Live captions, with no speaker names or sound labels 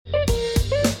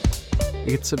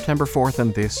It's September 4th,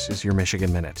 and this is your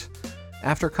Michigan Minute.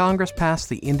 After Congress passed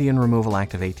the Indian Removal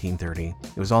Act of 1830,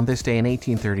 it was on this day in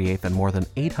 1838 that more than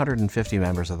 850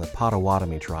 members of the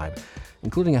Potawatomi tribe,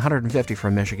 including 150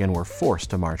 from Michigan, were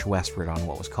forced to march westward on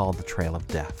what was called the Trail of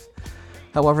Death.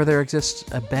 However, there exists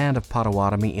a band of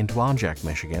Potawatomi in Dwanjak,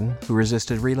 Michigan, who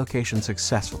resisted relocation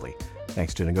successfully,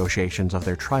 thanks to negotiations of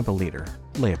their tribal leader,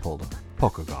 Leopold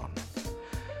Pokagon.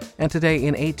 And today,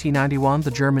 in 1891,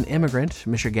 the German immigrant,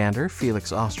 Michigander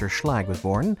Felix Oster Schlag was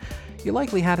born. You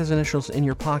likely had his initials in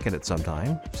your pocket at some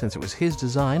time, since it was his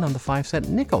design on the 5-cent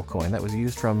nickel coin that was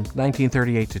used from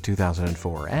 1938 to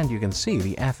 2004, and you can see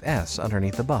the FS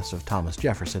underneath the bust of Thomas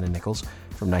Jefferson in nickels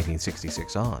from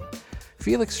 1966 on.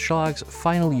 Felix Schlag's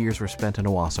final years were spent in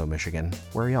Owasso, Michigan,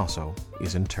 where he also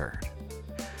is interred.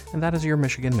 And that is your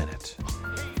Michigan Minute.